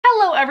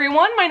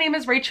everyone, my name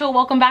is Rachel.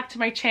 Welcome back to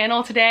my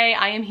channel. Today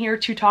I am here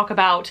to talk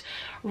about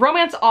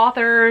romance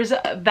authors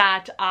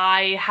that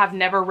I have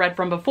never read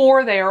from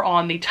before. They are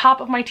on the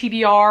top of my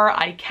TBR.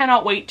 I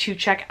cannot wait to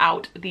check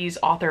out these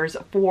authors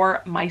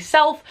for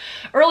myself.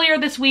 Earlier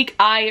this week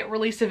I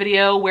released a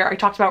video where I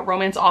talked about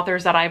romance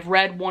authors that I've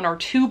read one or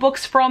two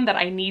books from that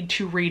I need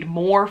to read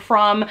more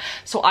from,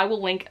 so I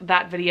will link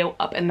that video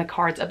up in the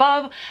cards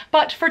above.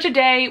 But for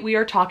today we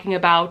are talking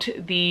about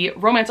the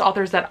romance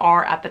authors that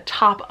are at the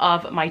top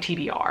of my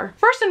TBR.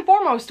 First and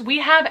foremost, we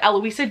have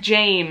Eloisa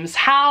James.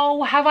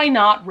 How have I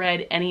not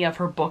read any of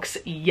her books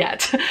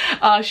yet?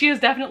 She has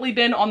definitely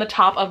been on the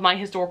top of my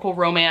historical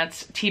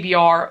romance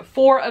TBR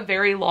for a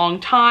very long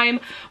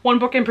time. One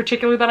book in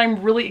particular that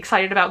I'm really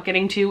excited about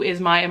getting to is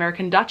My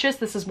American Duchess.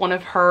 This is one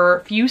of her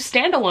few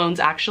standalones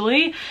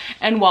actually.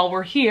 And while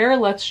we're here,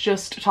 let's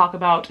just talk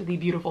about the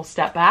beautiful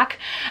Step Back.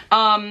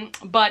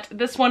 But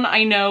this one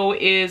I know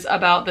is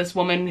about this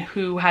woman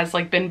who has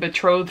like been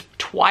betrothed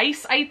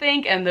twice, I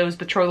think, and those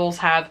betrothals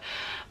have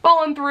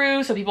fallen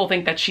through, so people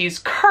think that she's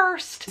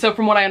cursed. So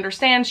from what I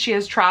understand, she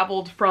has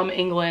traveled from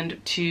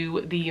England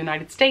to the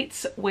United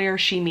States where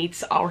she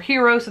meets our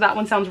hero, so that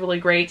one sounds really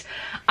great.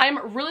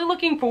 I'm really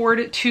looking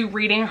forward to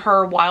reading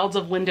her Wilds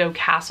of Lindo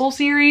Castle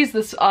series.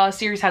 This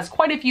series has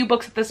quite a few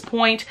books at this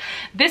point.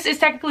 This is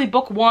technically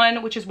book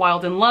one, which is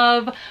Wild in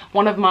Love,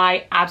 one of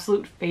my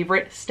absolute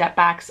favorite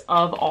stepbacks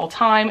of all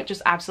time,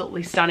 just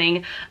absolutely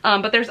stunning.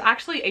 But there's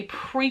actually a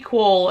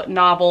prequel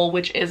novel,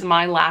 which is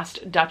My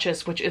Last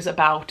Duchess, which is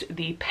about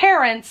the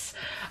parents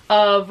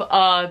of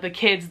the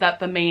kids that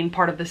the main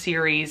part of the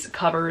series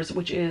covers,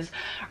 which is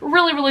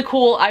really, really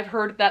cool. I've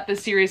heard that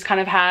this series kind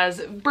of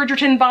has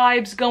Bridgerton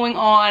vibes going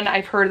on.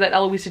 I've heard that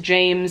Eloisa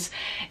James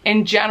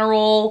in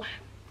general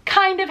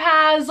kind of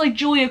has like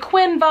Julia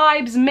Quinn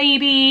vibes,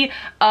 maybe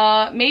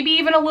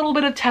even a little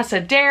bit of Tessa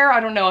Dare. I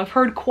don't know. I've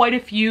heard quite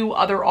a few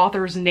other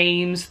authors'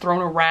 names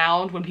thrown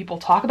around when people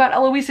talk about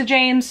Eloisa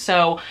James,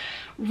 so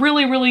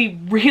really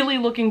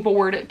looking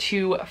forward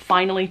to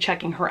finally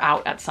checking her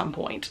out at some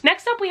point.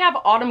 Next up we have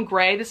Autumn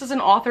Gray. This is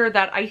an author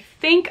that I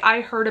think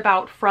I heard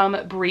about from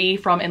Brie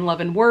from In Love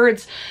and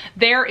Words.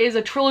 There is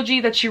a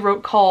trilogy that she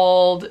wrote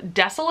called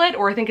Desolate,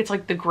 or I think it's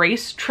like the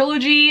Grace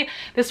trilogy.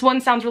 This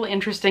one sounds really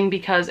interesting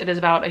because it is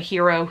about a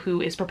hero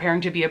who is preparing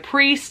to be a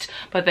priest,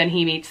 but then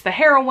he meets the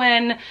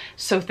heroine,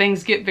 so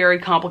things get very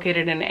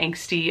complicated and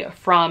angsty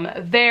from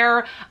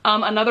there.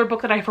 Another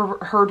book that I've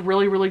heard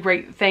really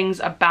great things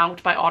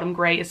about by Autumn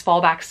Gray is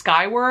Fall Back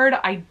Skyward.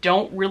 I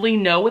don't really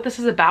know what this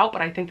is about,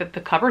 but I think that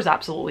the cover is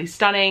absolutely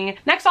stunning.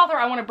 Next author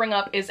I want to bring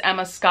up is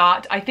Emma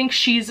Scott. I think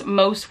she's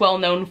most well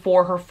known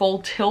for her Full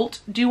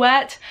Tilt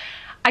duet.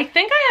 I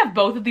think I have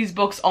both of these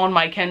books on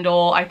my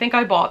Kindle. I think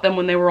I bought them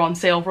when they were on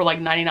sale for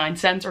like 99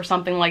 cents or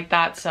something like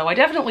that, so I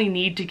definitely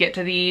need to get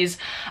to these.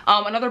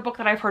 Another book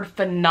that I've heard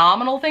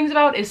phenomenal things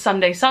about is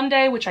Sunday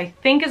Sunday, which I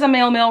think is a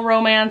male-male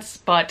romance,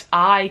 but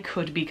I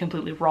could be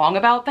completely wrong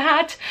about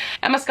that.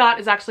 Emma Scott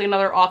is actually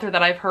another author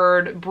that I've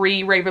heard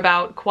Brie rave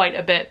about quite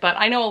a bit, but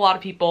I know a lot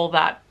of people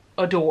that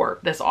adore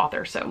this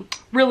author, so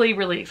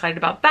really excited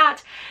about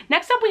that.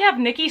 Next up we have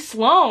Nikki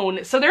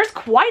Sloan. So there's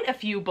quite a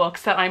few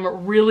books that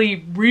I'm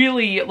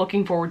really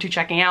looking forward to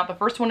checking out. The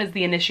first one is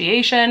The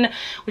Initiation,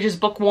 which is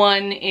book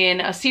one in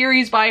a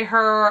series by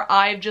her.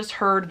 I've just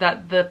heard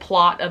that the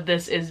plot of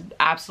this is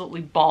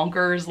absolutely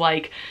bonkers.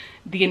 Like,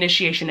 The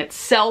Initiation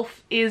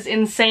itself is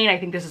insane. I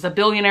think this is a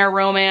billionaire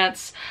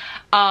romance.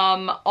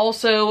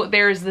 Also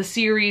there's the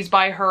series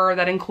by her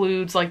that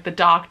includes like The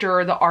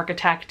Doctor, The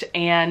Architect,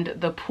 and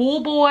The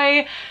Pool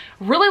Boy.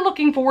 Really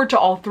looking forward to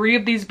all three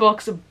of these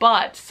books,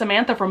 but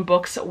Samantha from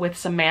Books with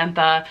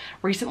Samantha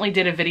recently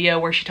did a video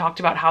where she talked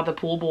about how The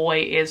Pool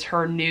Boy is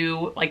her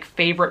new like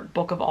favorite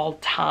book of all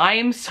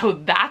time, so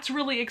that's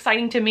really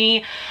exciting to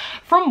me.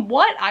 From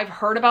what I've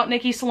heard about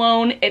Nikki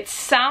Sloan, it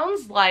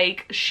sounds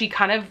like she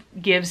kind of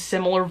gives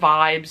similar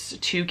vibes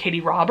to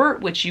Katie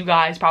Robert, which you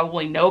guys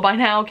probably know by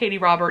now. Katie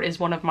Robert is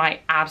one of my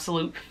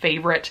absolute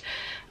favorite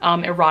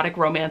erotic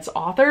romance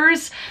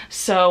authors,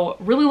 so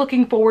really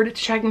looking forward to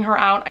checking her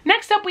out.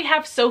 Next up we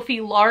have Sophie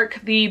Lark.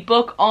 The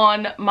book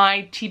on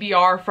my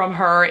TBR from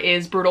her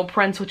is Brutal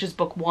Prince, which is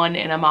book one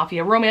in a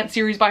mafia romance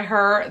series by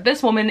her.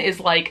 This woman is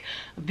like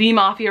the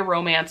mafia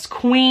romance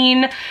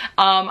queen.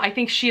 I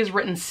think she has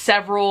written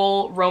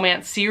several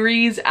romance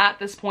series at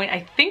this point.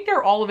 I think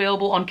they're all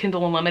available on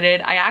Kindle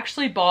Unlimited. I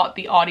actually bought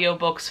the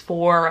audiobooks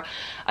for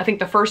I think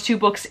the first two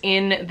books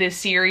in this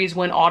series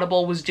when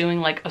Audible was doing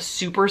like a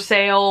super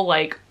sale.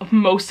 Like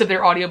most of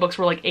their audiobooks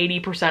were like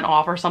 80%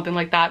 off or something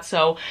like that,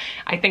 so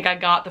I think I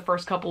got the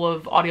first couple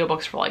of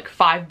audiobooks for like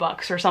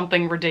 $5 or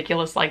something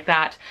ridiculous like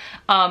that.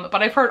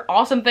 But I've heard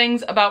awesome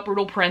things about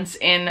Brutal Prince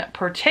in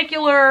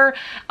particular.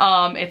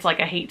 It's like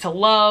a hate to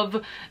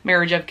love,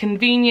 marriage of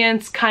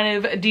convenience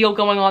kind of deal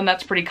going on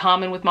that's pretty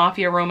common with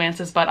mafia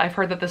romances, but I've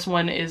heard that this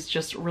one is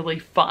just really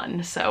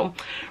fun, so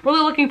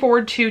really looking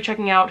forward to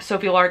checking out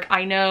Sophie Lark.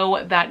 I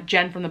know that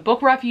Jen from the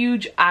Book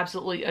Refuge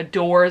absolutely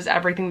adores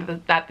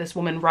everything that this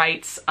woman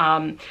writes.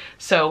 romance.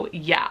 So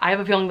yeah, I have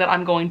a feeling that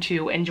I'm going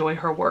to enjoy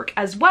her work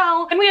as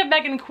well. And we have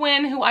Megan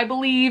Quinn, who I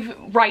believe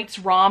writes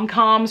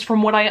rom-coms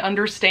from what I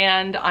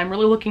understand. I'm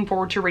really looking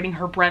forward to reading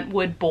her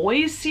Brentwood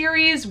Boys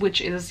series,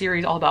 which is a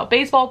series all about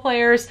baseball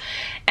players.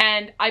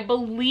 And I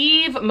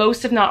believe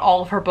most, if not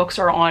all, of her books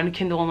are on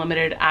Kindle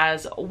Unlimited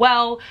as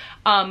well.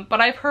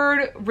 But I've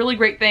heard really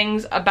great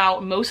things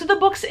about most of the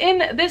books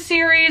in this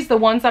series. The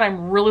ones that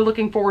I'm really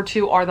looking forward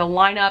to are The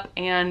Lineup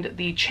and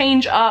The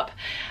Change Up.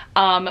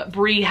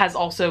 Bree has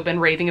also been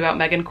raving about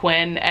Megan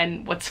Quinn,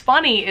 and what's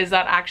funny is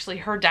that actually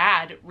her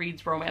dad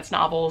reads romance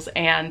novels,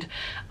 and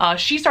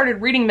she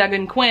started reading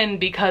Megan Quinn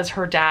because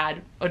her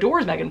dad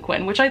adores Megan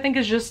Quinn, which I think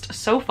is just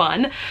so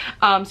fun.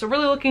 So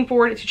really looking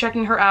forward to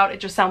checking her out.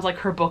 It just sounds like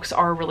her books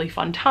are a really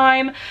fun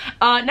time.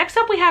 Next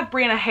up we have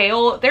Brianna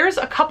Hale. There's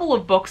a couple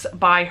of books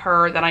by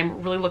her that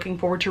I'm really looking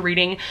forward to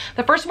reading.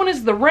 The first one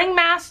is The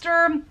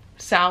Ringmaster.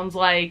 Sounds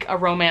like a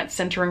romance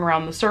centering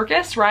around the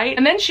circus, right?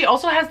 And then she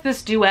also has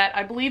this duet.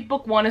 I believe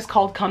book one is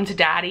called Come to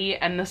Daddy,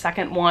 and the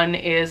second one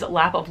is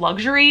Lap of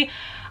Luxury.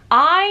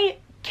 I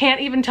can't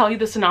even tell you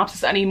the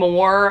synopsis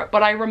anymore,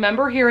 but I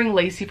remember hearing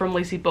Lacey from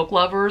Lacey Book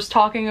Lovers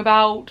talking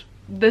about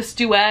this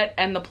duet,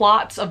 and the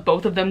plots of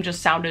both of them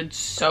just sounded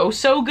so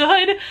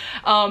good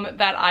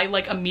that I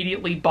like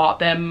immediately bought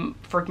them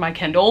for my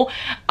Kindle.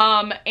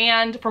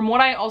 And from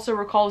what I also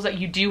recall is that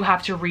you do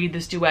have to read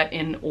this duet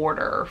in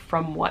order,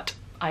 from what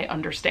I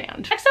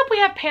understand. Next up we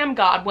have Pam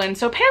Godwin.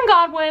 So Pam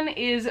Godwin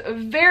is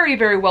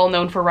very well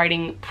known for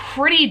writing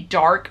pretty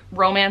dark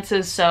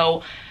romances,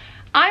 so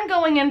I'm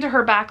going into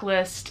her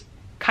backlist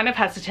kind of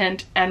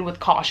hesitant and with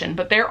caution,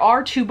 but there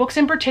are two books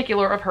in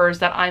particular of hers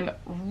that I'm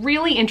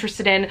really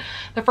interested in.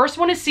 The first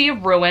one is Sea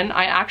of Ruin.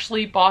 I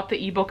actually bought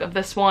the ebook of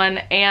this one,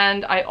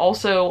 and I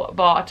also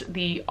bought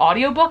the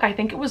audiobook. I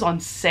think it was on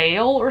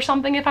sale or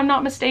something, if I'm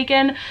not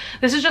mistaken.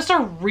 This is just a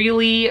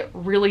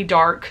really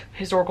dark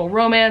historical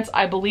romance.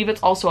 I believe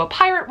it's also a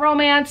pirate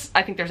romance.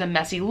 I think there's a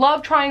messy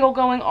love triangle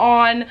going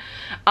on.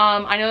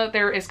 I know that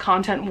there is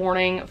content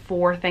warning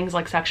for things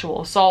like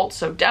sexual assault,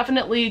 so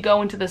definitely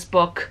go into this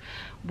book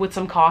with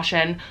some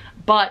caution,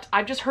 but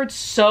I've just heard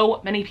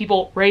so many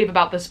people rave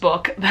about this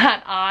book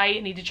that I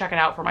need to check it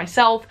out for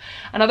myself.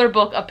 Another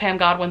book of Pam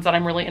Godwin's that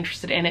I'm really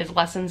interested in is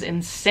Lessons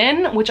in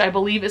Sin, which I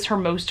believe is her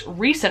most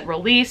recent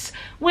release,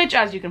 which,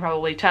 as you can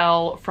probably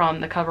tell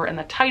from the cover and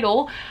the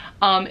title,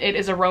 it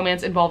is a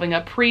romance involving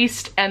a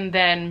priest and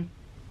then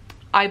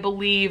I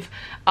believe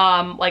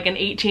like an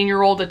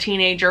 18-year-old, a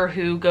teenager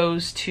who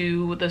goes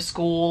to the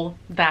school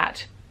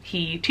that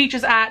he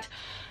teaches at.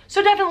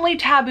 So definitely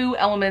taboo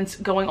elements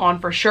going on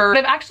for sure.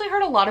 But I've actually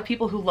heard a lot of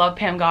people who love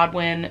Pam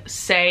Godwin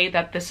say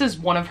that this is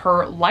one of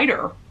her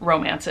lighter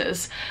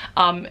romances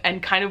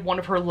and kind of one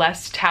of her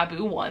less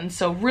taboo ones.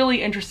 So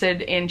really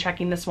interested in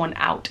checking this one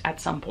out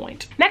at some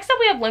point. Next up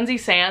we have Lindsay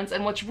Sands,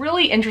 and what's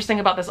really interesting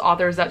about this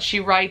author is that she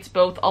writes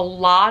both a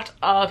lot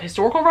of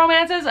historical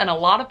romances and a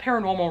lot of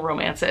paranormal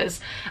romances.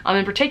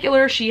 In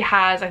particular, she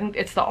has, I think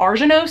it's the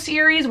Argeno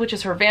series, which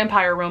is her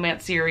vampire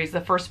romance series.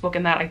 The first book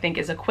in that I think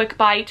is A Quick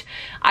Bite.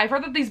 I've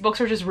heard that these books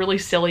are just really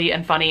silly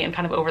and funny and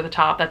kind of over the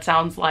top. That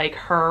sounds like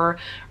her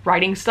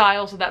writing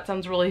style, so that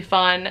sounds really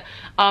fun.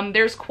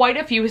 There's quite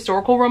a few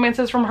historical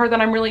romances from her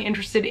that I'm really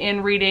interested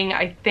in reading.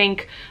 I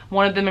think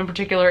one of them in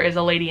particular is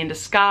A Lady in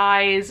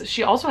Disguise.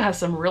 She also has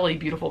some really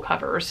beautiful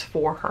covers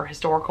for her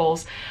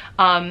historicals.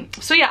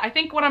 So yeah, I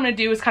think what I'm gonna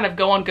do is kind of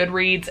go on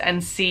Goodreads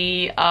and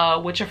see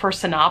which of her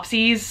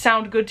synopses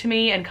sound good to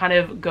me and kind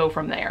of go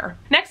from there.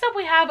 Next up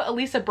we have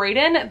Elisa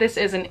Braden. This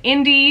is an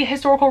indie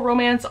historical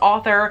romance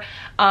author.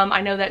 I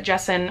know that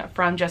Jesson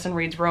from Jesson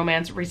Reads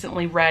Romance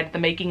recently read The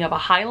Making of a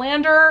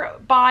Highlander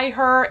by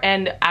her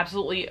and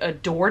absolutely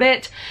adored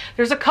it.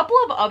 There's a couple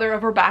of other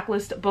of her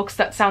backlist books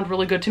that sound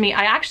really good to me.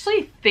 I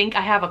actually think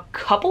I have a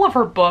couple of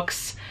her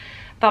books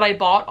that I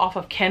bought off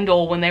of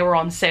Kindle when they were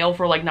on sale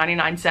for like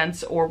 99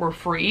 cents or were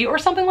free or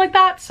something like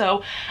that.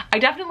 So I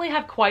definitely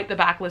have quite the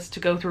backlist to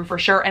go through for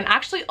sure. And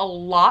actually a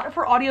lot of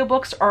her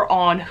audiobooks are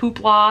on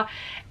Hoopla,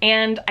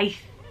 and I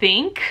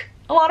think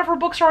a lot of her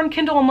books are on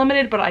Kindle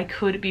Unlimited, but I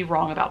could be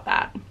wrong about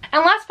that.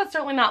 And last but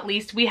certainly not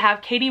least, we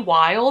have Katie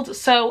Wilde.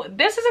 So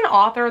this is an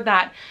author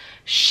that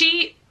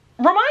she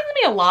reminds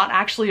me a lot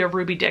actually of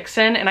Ruby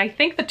Dixon, and I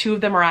think the two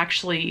of them are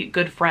actually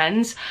good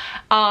friends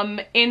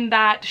in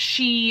that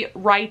she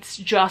writes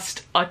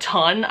just a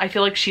ton. I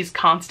feel like she's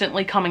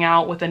constantly coming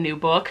out with a new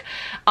book,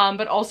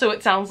 but also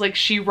it sounds like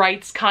she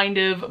writes kind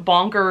of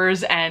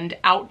bonkers and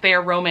out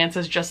there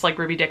romances just like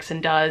Ruby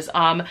Dixon does.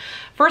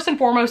 First and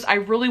foremost, I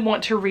really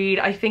want to read,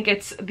 I think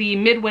it's The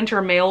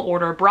Midwinter Mail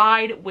Order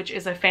Bride, which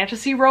is a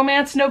fantasy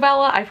romance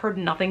novella. I've heard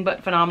nothing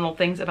but phenomenal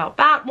things about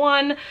that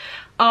one.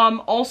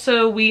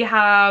 Also, we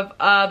have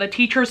The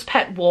Teacher's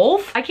Pet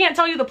Wolf. I can't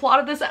tell you the plot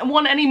of this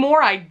one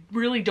anymore. I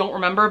really don't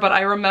remember, but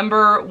I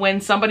remember when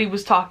somebody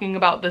was talking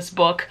about this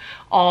book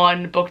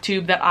on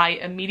BookTube that I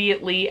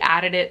immediately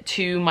added it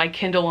to my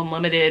Kindle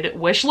Unlimited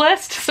wish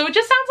list. So it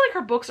just sounds like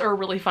her books are a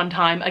really fun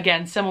time.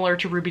 Again, similar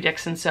to Ruby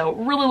Dixon, so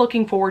really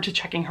looking forward to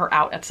checking her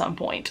out at some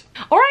point.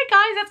 All right,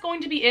 guys, that's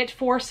going to be it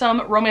for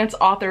some romance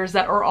authors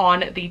that are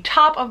on the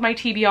top of my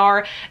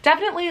TBR.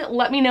 Definitely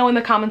let me know in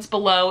the comments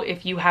below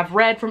if you have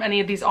read from any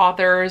of these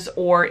authors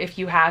or if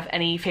you have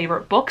any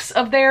favorite books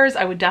of theirs.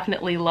 I would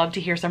definitely love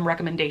to hear some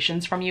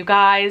recommendations from you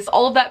guys.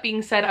 All of that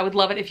being said, I would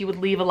love it if you would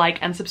leave a like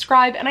and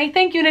subscribe, and I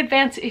thank you in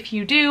advance if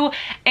you do,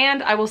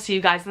 and I will see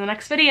you guys in the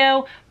next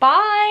video.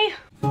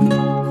 Bye!